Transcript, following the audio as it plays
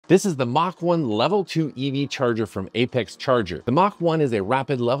This is the Mach 1 Level 2 EV charger from ApexCharger. The Mach 1 is a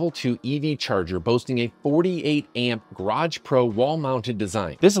rapid Level 2 EV charger boasting a 48 amp Garage Pro wall-mounted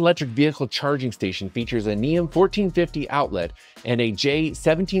design. This electric vehicle charging station features a NEOM 1450 outlet and a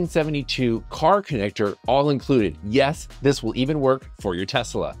J1772 car connector all included. Yes, this will even work for your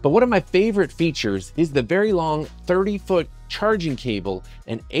Tesla. But one of my favorite features is the very long 30-foot charging cable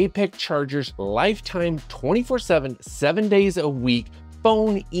and ApexCharger's lifetime 24/7, 7 days a week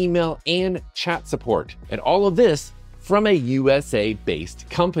phone, email, and chat support. And all of this from a USA-based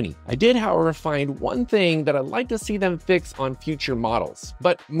company. I did, however, find one thing that I'd like to see them fix on future models,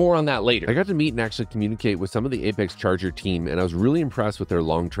 but more on that later. I got to meet and actually communicate with some of the ApexCharger team, and I was really impressed with their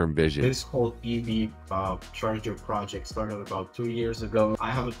long-term vision. This whole EV charger project started about 2 years ago.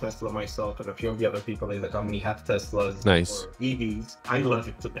 I have a Tesla myself, and a few of the other people in the company have Teslas. Nice. Or EVs. I love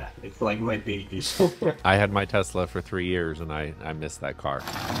it to death. It's like my baby. I had my Tesla for 3 years, and I missed that car.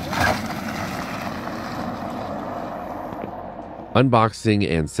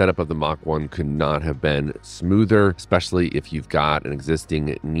 Unboxing and setup of the Mach 1 could not have been smoother, especially if you've got an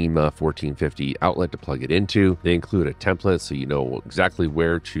existing NEMA 1450 outlet to plug it into. They include a template so you know exactly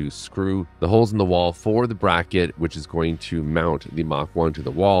where to screw the holes in the wall for the bracket, which is going to mount the Mach 1 to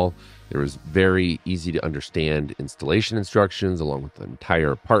the wall. There was very easy to understand installation instructions along with the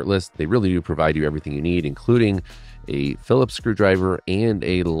entire part list. They really do provide you everything you need, including a Phillips screwdriver and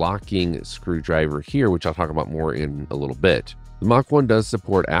a locking screwdriver here, which I'll talk about more in a little bit. The Mach 1 does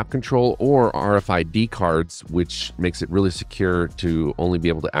support app control or RFID cards, which makes it really secure to only be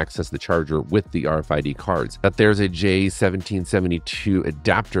able to access the charger with the RFID cards. But there's a J1772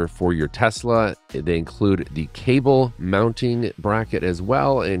 adapter for your Tesla. They include the cable mounting bracket as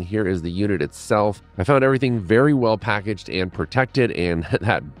well, and here is the unit itself. I found everything very well packaged and protected, and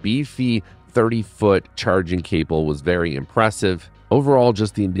that beefy 30-foot charging cable was very impressive. Overall,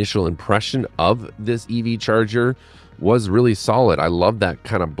 just the initial impression of this EV charger was really solid. I love that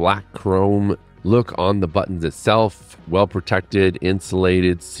kind of black chrome look on the buttons itself. Well protected,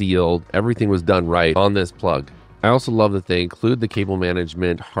 insulated, sealed. Everything was done right on this plug. I also love that they include the cable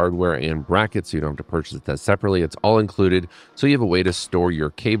management, hardware, and brackets, so you don't have to purchase that separately. It's all included, so you have a way to store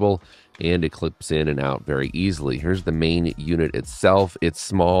your cable, and it clips in and out very easily. Here's the main unit itself. It's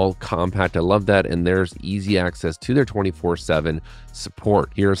small, compact. I love that, and there's easy access to their 24/7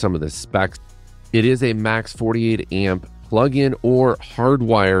 support. Here are some of the specs. It is a max 48 amp plug-in or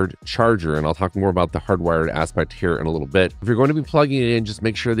hardwired charger, and I'll talk more about the hardwired aspect here in a little bit. If you're going to be plugging it in, just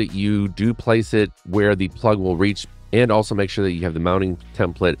make sure that you do place it where the plug will reach, and also make sure that you have the mounting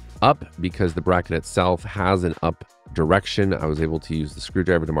template up because the bracket itself has an up direction. I was able to use the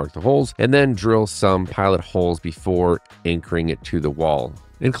screwdriver to mark the holes and then drill some pilot holes before anchoring it to the wall.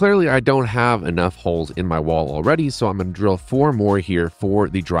 And clearly I don't have enough holes in my wall already, so I'm going to drill 4 more here for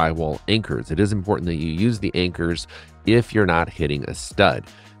the drywall anchors. It is important that you use the anchors if you're not hitting a stud.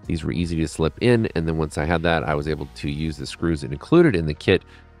 These were easy to slip in, and then once I had that, I was able to use the screws included in the kit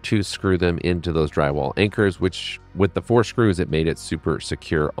to screw them into those drywall anchors, which with the 4 screws, it made it super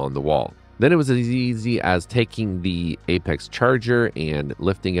secure on the wall. Then it was as easy as taking the ApexCharger and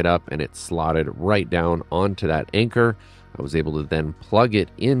lifting it up, and it slotted right down onto that anchor. I was able to then plug it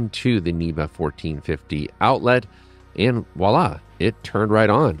into the NEMA 1450 outlet, and voila, it turned right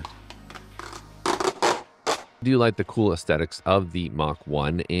on. I do like the cool aesthetics of the Mach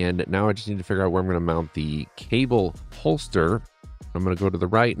 1, and now I just need to figure out where I'm going to mount the cable holster. I'm going to go to the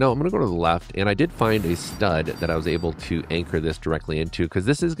right. No, I'm going to go to the left. And I did find a stud that I was able to anchor this directly into, because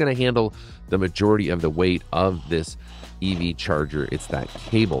this is going to handle the majority of the weight of this EV charger. It's that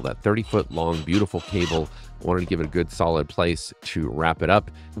cable, that 30-foot long, beautiful cable. I wanted to give it a good solid place to wrap it up.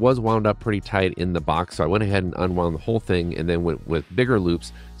 It was wound up pretty tight in the box, so I went ahead and unwound the whole thing and then went with bigger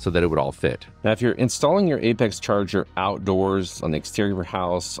loops so that it would all fit. Now, if you're installing your ApexCharger outdoors on the exterior of your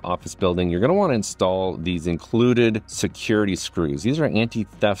house, office building, you're going to want to install these included security screws. These are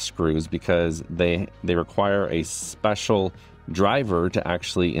anti-theft screws because they require a special driver to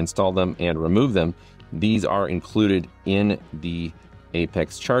actually install them and remove them. These are included in the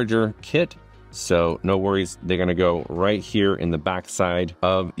ApexCharger kit. So no worries, they're going to go right here in the back side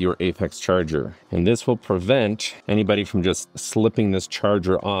of your ApexCharger. And this will prevent anybody from just slipping this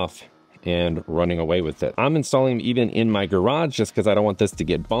charger off and running away with it. I'm installing them even in my garage just because I don't want this to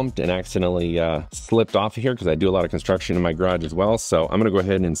get bumped and accidentally slipped off of here, because I do a lot of construction in my garage as well. So I'm gonna go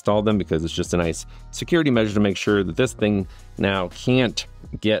ahead and install them because it's just a nice security measure to make sure that this thing now can't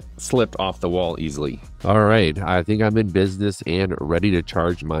get slipped off the wall easily. All right, I think I'm in business and ready to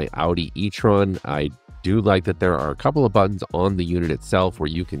charge my Audi e-tron. I do like that there are a couple of buttons on the unit itself where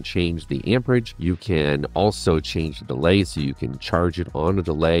you can change the amperage. You can also change the delay, so you can charge it on a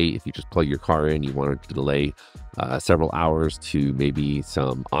delay. If you just plug your car in, you want it to delay several hours to maybe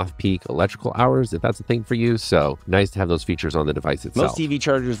some off-peak electrical hours, if that's a thing for you. So nice to have those features on the device itself. Most EV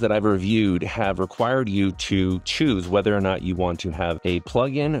chargers that I've reviewed have required you to choose whether or not you want to have a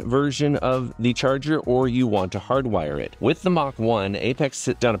plug-in version of the charger or you want to hardwire it. With the Mach 1, Apex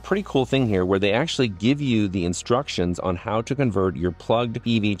has done a pretty cool thing here where they actually give you the instructions on how to convert your plugged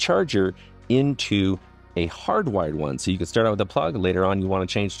EV charger into a hardwired one. So you can start out with a plug, later on you want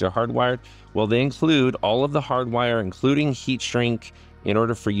to change to hardwired. Well, they include all of the hardwire, including heat shrink, in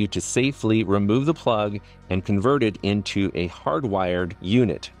order for you to safely remove the plug and convert it into a hardwired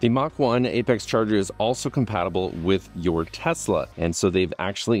unit. The Mach 1 ApexCharger is also compatible with your Tesla, and so they've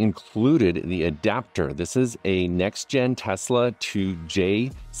actually included the adapter. This is a next-gen Tesla to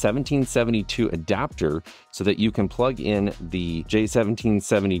J1772 adapter so that you can plug in the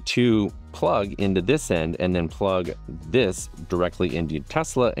J1772 plug into this end and then plug this directly into your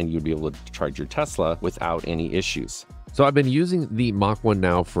Tesla, and you'd be able to charge your Tesla without any issues. So I've been using the Mach 1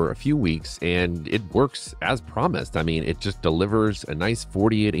 now for a few weeks, and it works as promised. I mean, it just delivers a nice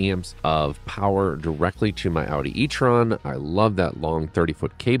 48 amps of power directly to my Audi e-tron. I love that long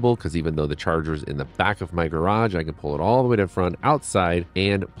 30-foot cable because even though the charger's in the back of my garage, I can pull it all the way to the front outside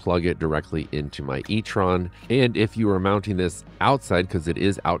and plug it directly into my e-tron. And if you are mounting this outside, because it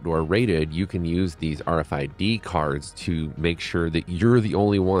is outdoor rated, you can use these RFID cards to make sure that you're the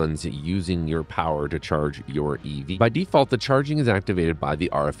only ones using your power to charge your EV. By default, the charging is activated by the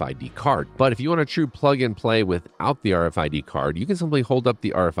RFID card. But if you want a true plug and play without the RFID card, you can simply hold up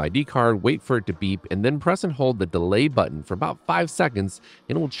the RFID card, wait for it to beep, and then press and hold the delay button for about 5 seconds,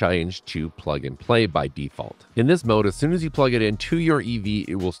 and it will change to plug and play by default. In this mode, as soon as you plug it into your EV,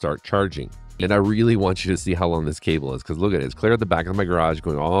 it will start charging. And I really want you to see how long this cable is, because look at it. It's clear at the back of my garage,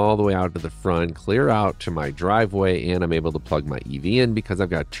 going all the way out to the front, clear out to my driveway, and I'm able to plug my EV in because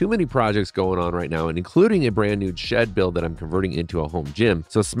I've got too many projects going on right now, and including a brand new shed build that I'm converting into a home gym.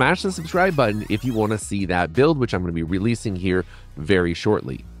 So smash the subscribe button if you want to see that build, which I'm going to be releasing here very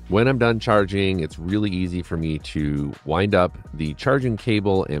shortly. When I'm done charging, it's really easy for me to wind up the charging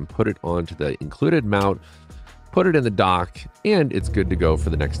cable and put it onto the included mount, put it in the dock, and it's good to go for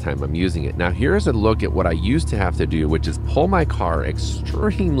the next time I'm using it. Now, here's a look at what I used to have to do, which is pull my car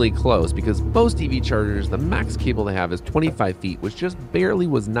extremely close, because most EV chargers, the max cable they have is 25 feet, which just barely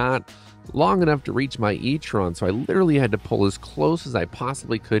was not long enough to reach my e-tron. So I literally had to pull as close as I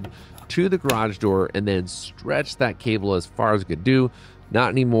possibly could to the garage door and then stretch that cable as far as I could do.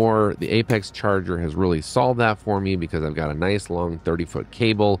 Not anymore. The ApexCharger has really solved that for me because I've got a nice long 30-foot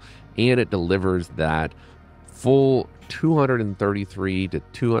cable, and it delivers that full 233 to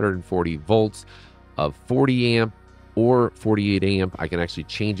 240 volts of 40 amp or 48 amp. I can actually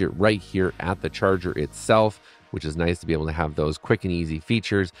change it right here at the charger itself, which is nice to be able to have those quick and easy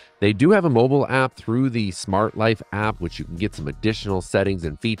features. They do have a mobile app through the Smart Life app, which you can get some additional settings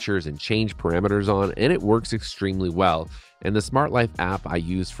and features and change parameters on, and it works extremely well. And the Smart Life app I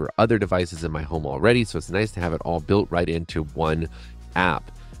use for other devices in my home already, so it's nice to have it all built right into one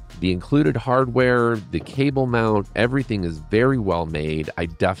app. The included hardware, the cable mount, everything is very well made. I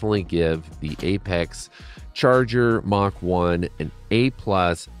definitely give the ApexCharger Mach 1 an A+,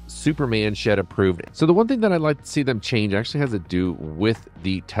 Superman shed approved. So the one thing that I'd like to see them change actually has to do with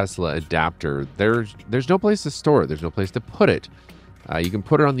the Tesla adapter. There's no place to store it. There's no place to put it. You can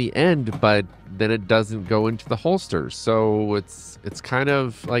put it on the end, but then it doesn't go into the holster. So it's kind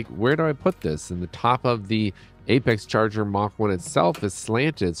of like, where do I put this? And the top of the ApexCharger Mach 1 itself is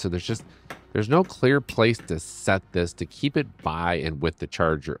slanted, so there's no clear place to set this to keep it by and with the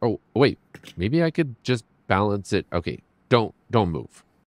charger. Oh, wait, maybe I could just balance it. Okay, don't move.